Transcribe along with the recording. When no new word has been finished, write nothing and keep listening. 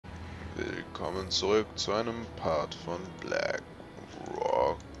willkommen zurück zu einem Part von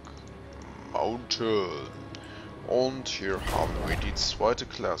Blackrock Mountain. Und hier haben wir die zweite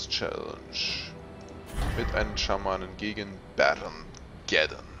Class Challenge mit einem Shamanen gegen Baron.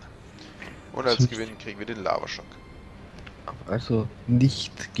 Und als Gewinn kriegen wir den Lavaschock. Also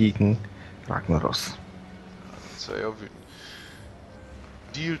nicht gegen Ragnaros. Das wäre ja wütend.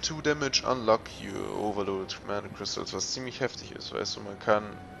 Deal 2 Damage, unlock you Overload Mana Crystals, was ziemlich heftig ist, weißt du, man kann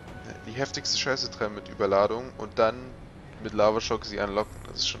die heftigste Scheiße treffen mit Überladung und dann mit Lavaschock sie unlocken,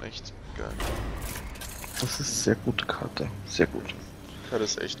 das ist schon echt geil. Das ist eine sehr gute Karte, sehr gut. Die Karte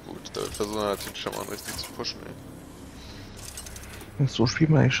ist echt gut, da versuchen wir halt den Shaman richtig zu pushen, ey. Und so spielt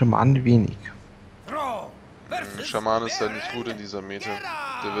man eigentlich Shaman wenig. Shaman ist halt nicht gut in dieser Meta,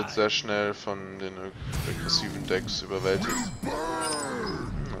 der wird sehr schnell von den aggressiven Decks überwältigt.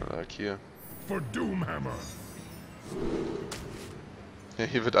 Hier. Ja,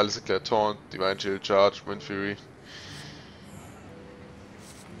 hier wird alles erklärt. Taunt, Divine Shield, Charge, Wind Fury.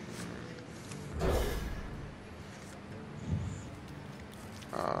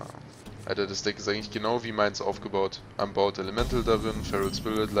 Alter, das Deck ist eigentlich genau wie meins aufgebaut. Unbound Elemental darin, Feral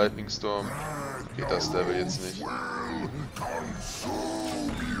Spirit, Lightning Storm. Okay, das Level jetzt nicht.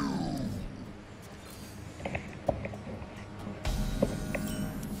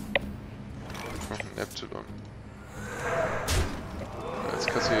 Neptulon. Jetzt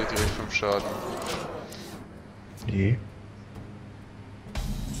kassiere ich direkt 5 Schaden. Nee.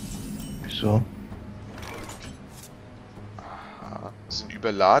 Wieso? Aha. Sind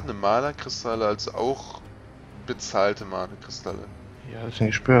überladene Mana-Kristalle als auch bezahlte Mana-Kristalle? Ja, das sind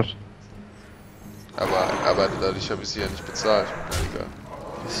gesperrt. Aber dadurch habe ich sie ja nicht bezahlt. Na egal.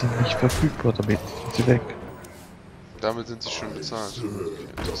 Die sind nicht verfügbar, damit sind sie weg. Damit sind sie schon bezahlt. Okay,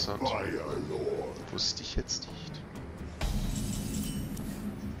 interessant. Wusste ich jetzt nicht.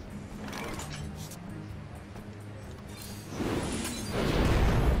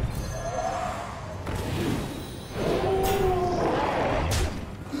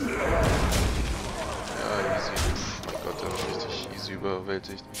 Ja, easy. Mein Gott, der ist richtig easy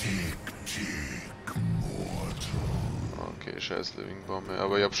überwältigt. Okay, scheiß Living Bomb,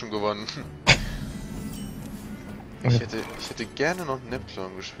 aber ich hab schon gewonnen. Ich hätte gerne noch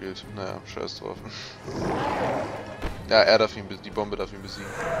Neptulon gespielt. Naja, scheiß drauf. Ja, er darf ihn, die Bombe darf ihn besiegen.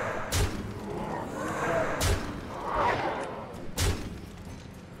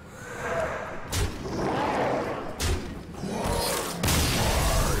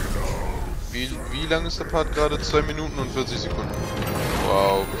 Wie lang ist der Part gerade? 2 Minuten und 40 Sekunden.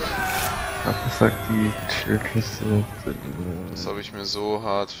 Wow. Ich hab gesagt, die Schildliste. Das habe ich mir so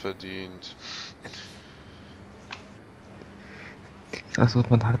hart verdient. Also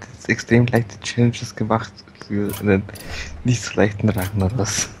man hat jetzt extrem leichte Challenges gemacht für einen nicht so leichten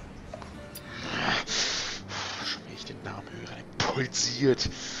Ragnaros. Schon wenn ich den Namen höre, der pulsiert.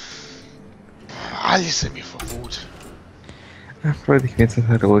 Alles in mir vor Wut. Ja, freu dich, wenn du eine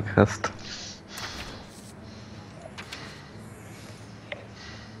Heroik hast.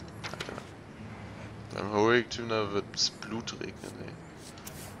 Beim Heroic Tuner wird das Blut regnen, ey.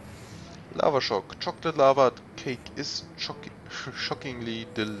 Lavashock. Chocolate lava cake is shockingly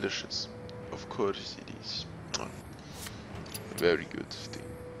delicious. Of course it is. Very good thing.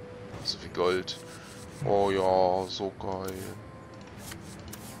 So viel Gold. Oh ja, so geil.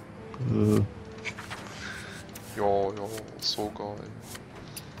 Ja, so geil.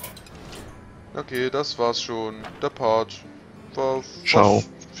 Okay, das war's schon. Der Part war Ciao.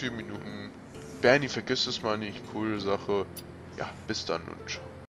 4 Minuten. Bernie, vergiss es mal nicht. Coole Sache. Ja, bis dann und ciao.